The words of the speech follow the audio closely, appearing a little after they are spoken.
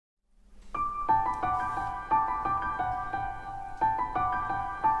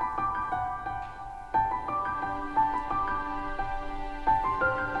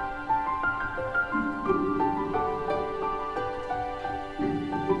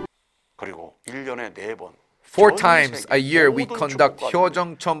그리고 1년에 4번 4 times a year we conduct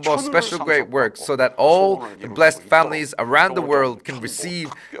Hyojeong CheonBo special great works so that all the blessed families around the world can receive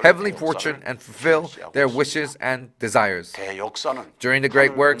heavenly fortune and fulfill their wishes and desires. During the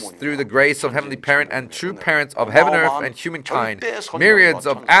great works, through the grace of Heavenly Parent and true parents of heaven, earth, and humankind, myriads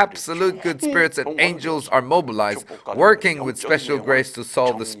of absolute good spirits and angels are mobilized, working with special grace to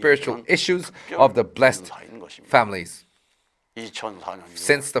solve the spiritual issues of the blessed families.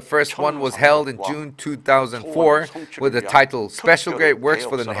 Since the first one was held in June 2004 with the title Special Great Works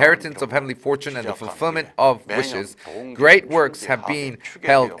for the Inheritance of Heavenly Fortune and the Fulfillment of Wishes, great works have been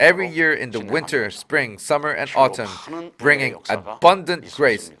held every year in the winter, spring, summer, and autumn, bringing abundant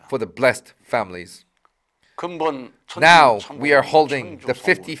grace for the blessed families. Now we are holding the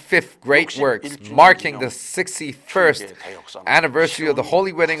 55th Great Works, marking the 61st anniversary of the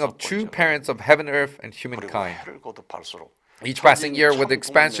holy wedding of true parents of heaven, earth, and humankind. Each passing year, with the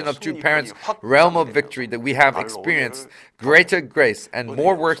expansion of true parents' realm of victory, that we have experienced greater grace and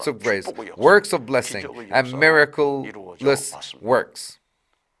more works of grace, works of blessing, and miraculous works.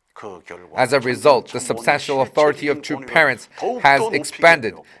 As a result, the substantial authority of true parents has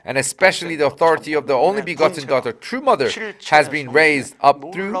expanded, and especially the authority of the only begotten daughter, true mother, has been raised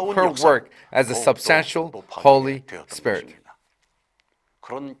up through her work as a substantial Holy Spirit.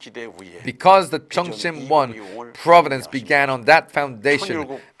 Because the Cheonshim Won Providence began on that foundation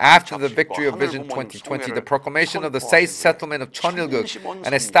after the victory of Vision 2020, the proclamation of the safe settlement of Cheonilguk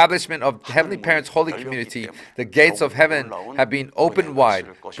and establishment of Heavenly Parents' holy community, the gates of heaven have been opened wide,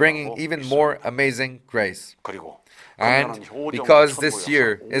 bringing even more amazing grace. And because this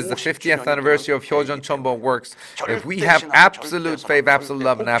year is the 50th anniversary of Hyojeong CheonBo works, if we have absolute faith, absolute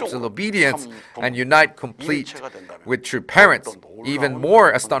love, and absolute obedience, and unite complete with true parents, even more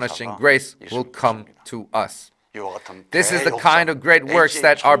astonishing grace will come to us. This is the kind of great works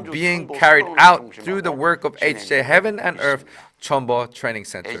that are being carried out through the work of HJ Heaven and Earth CheonBo Training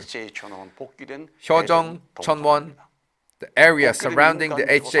Center. Hyojeong CheonWon, the area surrounding the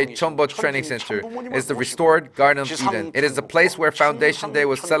HJ CheonBo Training Center, is the restored Garden of Eden. It is the place where Foundation Day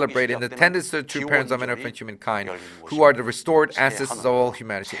was celebrated in attendance to the true parents of earth and humankind, who are the restored ancestors of all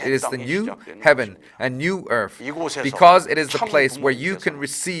humanity. It is the new heaven and new earth, because it is the place where you can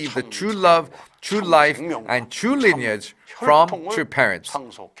receive the true love, true life, and true lineage from true parents.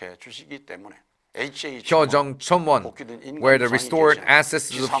 Hyojeong CheonWon, where the restored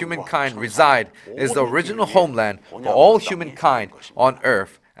ancestors of humankind reside, is the original homeland for all humankind on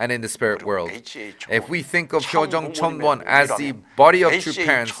earth and in the spirit world. If we think of Hyojeong CheonWon as the body of true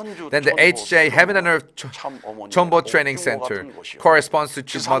parents, then the HJ Heaven and Earth CheonBo Training Center corresponds to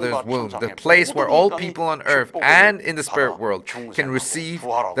True Mother's womb, the place where all people on earth and in the spirit world can receive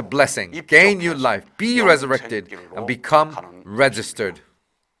the blessing, gain new life, be resurrected, and become registered.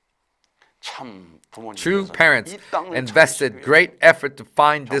 True parents invested great effort to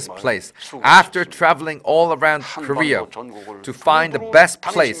find this place. After traveling all around Korea to find the best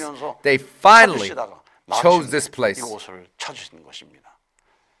place, they finally chose this place.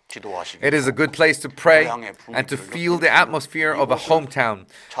 It is a good place to pray and to feel the atmosphere of a hometown.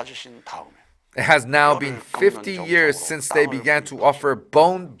 It has now been 50 years since they began to offer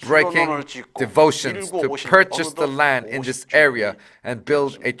bone-breaking devotions to purchase the land in this area and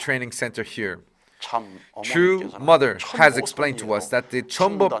build a training center here. True Mother has explained to us that the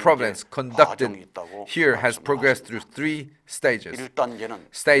CheonBo Providence conducted here has progressed through 3 stages.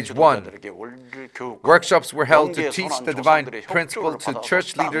 Stage 1, workshops were held to teach the divine principle to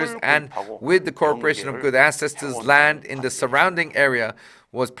church leaders, and with the cooperation of good ancestors, land in the surrounding area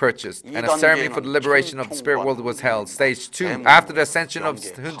was purchased, and a ceremony for the liberation of the spirit world was held. Stage 2, after the ascension of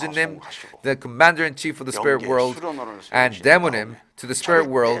Hunjunim, the commander-in-chief of the spirit world, and Demonim to the spirit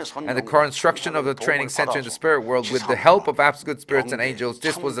world, and the construction of the training center in the spirit world with the help of absolute spirits and angels,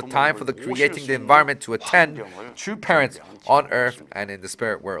 this was the time for the creating the environment to attend true parents on earth and in the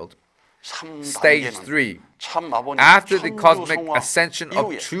spirit world. Stage 3, after the cosmic ascension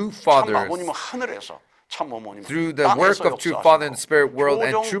of true fathers, through the work of True Father in the spirit world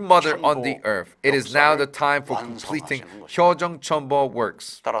and True Mother on the earth, it is now the time for completing Hyojeong CheonBo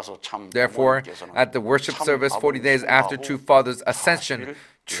works. Therefore, at the worship service 40 days after True Father's ascension,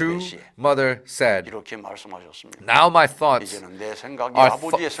 True Mother said, "Now my thoughts are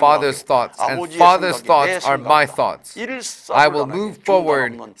Father's thoughts, and Father's thoughts are my thoughts. I will move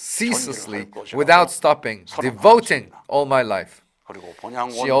forward ceaselessly without stopping, devoting all my life."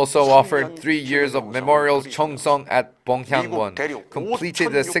 She also offered 3 years of memorial Cheongsong at Bonghangwon,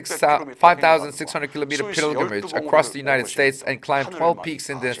 completed the 5,600-kilometer pilgrimage across the United States, and climbed 12 peaks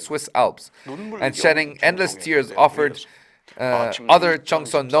in the Swiss Alps, and shedding endless tears offered other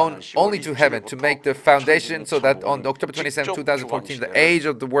Cheonson known only to heaven to make the foundation so that on October 27, 2014, the age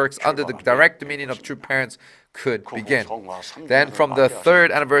of the works under the direct dominion of true parents could begin. Then from the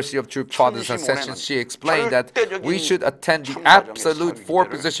third anniversary of True Father's Ascension, she explained that we should attend the absolute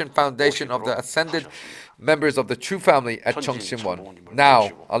four-position foundation of the ascended members of the true family at Cheonshim Won.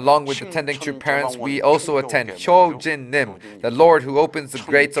 Now, along with attending true parents, we also attend Hyojeong Nim, the Lord who opens the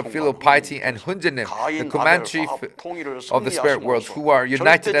gates of filial piety, and Hunjin Nim, the command chief of the spirit world, who are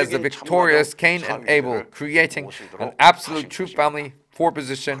united as the victorious Cain and Abel, creating an absolute true family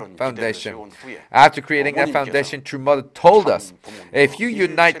four-position foundation. After creating that foundation, True Mother told us, if you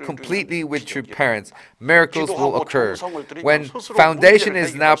unite completely with true parents, miracles will occur. When foundation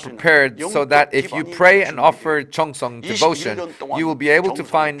is now prepared so that if you pray and offer Cheongsong devotion, you will be able to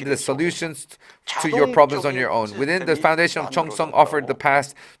find the solutions to your problems on your own. Within the foundation of Cheongsong offered the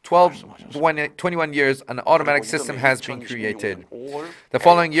past 21 years, an automatic system has been created. The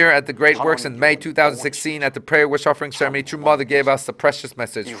following year, at the Great Works in May 2016, at the prayer wish offering ceremony, True Mother gave us the precious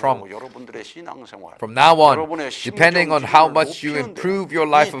message from now on, depending on how much you improve your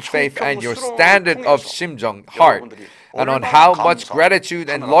life of faith and your standard of Hyojeong heart, and on how much gratitude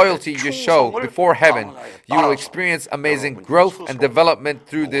and loyalty you show before heaven, you will experience amazing growth and development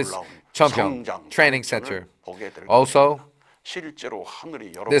through this CheonBo training center. Also,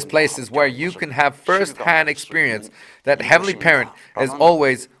 this place is where you can have first-hand experience that Heavenly Parent is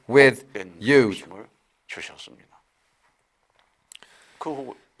always with you.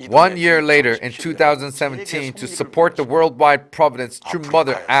 1 year later, in 2017, to support the worldwide Providence, True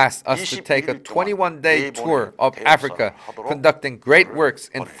Mother asked us to take a 21-day tour of Africa, conducting great works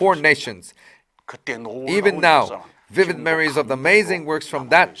in 4 nations. Even now, vivid memories of the amazing works from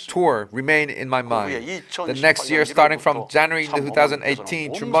that tour remain in my mind. The next year, starting from January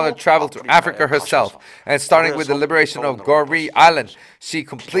 2018, True Mother traveled to Africa herself, and starting with the liberation of Goree Island, she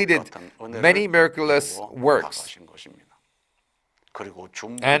completed many miraculous works.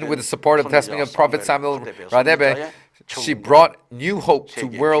 And with the support of the testimony of Prophet Samuel Radebe, she brought new hope to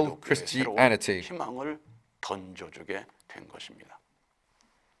world Christianity.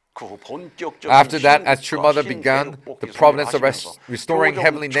 After that, as True Mother began the providence of restoring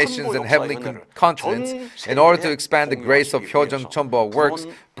heavenly nations and heavenly continents, in order to expand the grace of Hyojeong CheonBo works,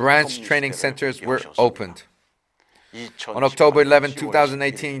 branch training centers were opened. On October 11,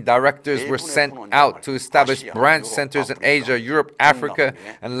 2018, directors were sent out to establish branch centers in Asia, Europe, Africa,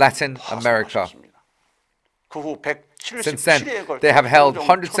 and Latin America. Since then, they have held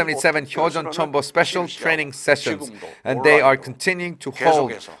 177 Hyojeong CheonBo special training sessions, and they are continuing to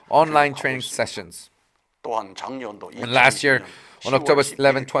hold online training sessions. And last year, on October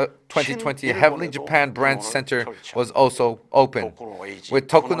 11, 2020, Heavenly Japan Branch Center was also opened, with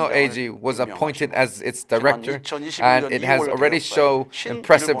Tokuno Eiji was appointed as its director, and it has already shown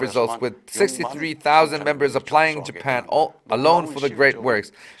impressive results, with 63,000 members applying in Japan alone for the great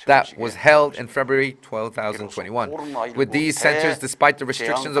works that was held in February 2021. With these centers, despite the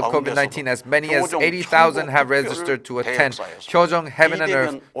restrictions of COVID-19, as many as 80,000 have registered to attend Hyojeong Heaven and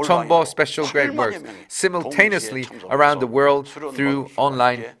Earth CheonBo Special Great Works simultaneously around the world through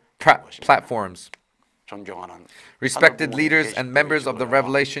online platforms. Respected leaders and members of the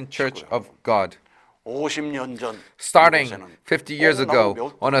Revelation Church of God, starting 50 years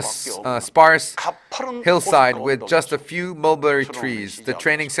ago on a sparse hillside with just a few mulberry trees, the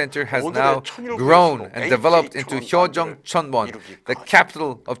training center has now grown and developed into Hyojeong CheonBo, the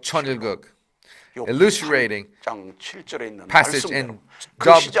capital of Cheonilguk. Illustrating passage in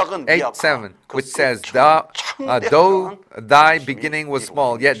Job 8:7, which says, though thy beginning was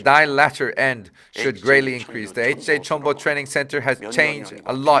small, yet thy latter end should greatly increase. The H.J. CheonBo Training Center has changed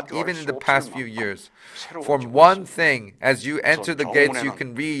a lot, even in the past few years. For one thing, as you enter the gates, you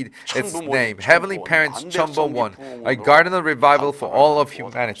can read its name, Heavenly Parents CheonBo Won, a garden of revival for all of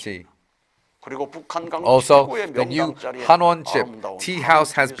humanity. Also, the new Hanwon-chip tea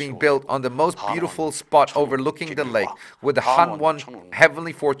house has been built on the most beautiful spot overlooking the lake, with the Hanwon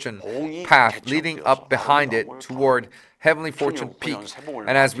Heavenly Fortune path leading up behind it toward Heavenly Fortune Peak.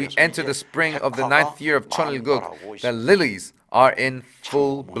 And as we enter the spring of the 9th year of Cheonilguk, the lilies are in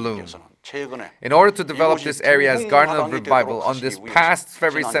full bloom. In order to develop this area as Garden of Revival, on this past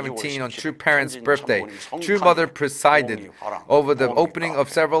February 17, on True Parents' birthday, True Mother presided over the opening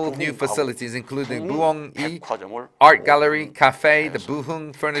of several new facilities, including Buong-i Art Gallery, Cafe, the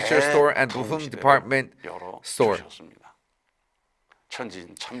Buhung Furniture Store, and Buhung Department Store.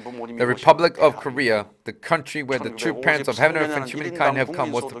 The Republic of Korea, the country where the true parents of heaven, earth, and humankind have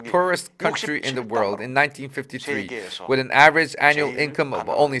come, was the poorest country in the world in 1953, with an average annual income of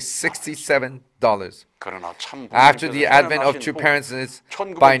only $67. After the advent of True Parents,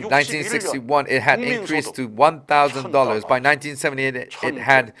 by 1961, it had increased to $1,000. By 1978, it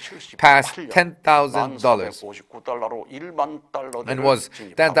had passed $10,000 and was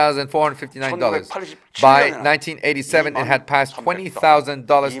 $10,459. By 1987, it had passed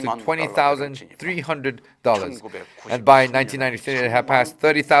 $20,000 to $20,300. And by 1993, it had passed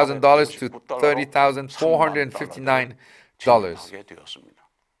 $30,000 to $30,459.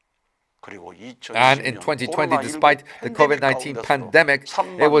 And in 2020, despite the COVID-19 pandemic,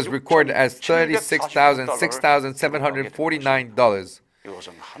 it was recorded as $36,749.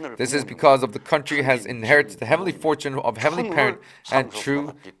 This is because of the country has inherited the heavenly fortune of heavenly parent and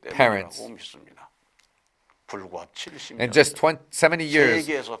true parents. In just 70 years,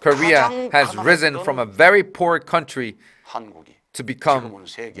 Korea has risen from a very poor country to become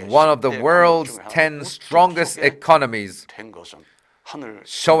one of the world's 10 strongest economies,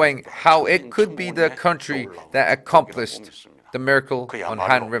 showing how it could be the country that accomplished the miracle on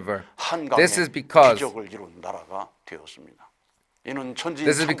Han River. This is because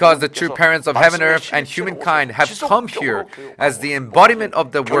the true parents of heaven, earth, and humankind have come here as the embodiment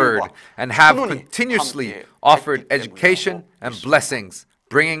of the word and have continuously offered education and blessings,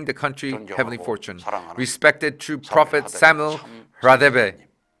 bringing the country heavenly fortune. Respected true prophet Samuel Radebe,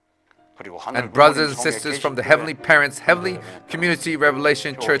 and brothers and sisters from the Heavenly Parents, Heavenly Community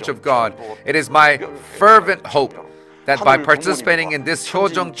Revelation Church of God, it is my fervent hope that by participating in this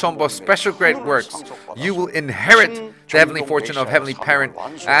Hyojeong CheonBo special great works, you will inherit the heavenly fortune of Heavenly Parent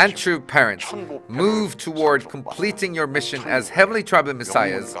and true parents, move toward completing your mission as Heavenly Tribal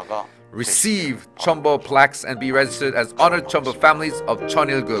Messiahs, receive CheonBo plaques, and be registered as honored CheonBo families of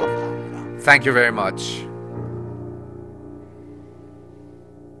Cheonilguk. Thank you very much.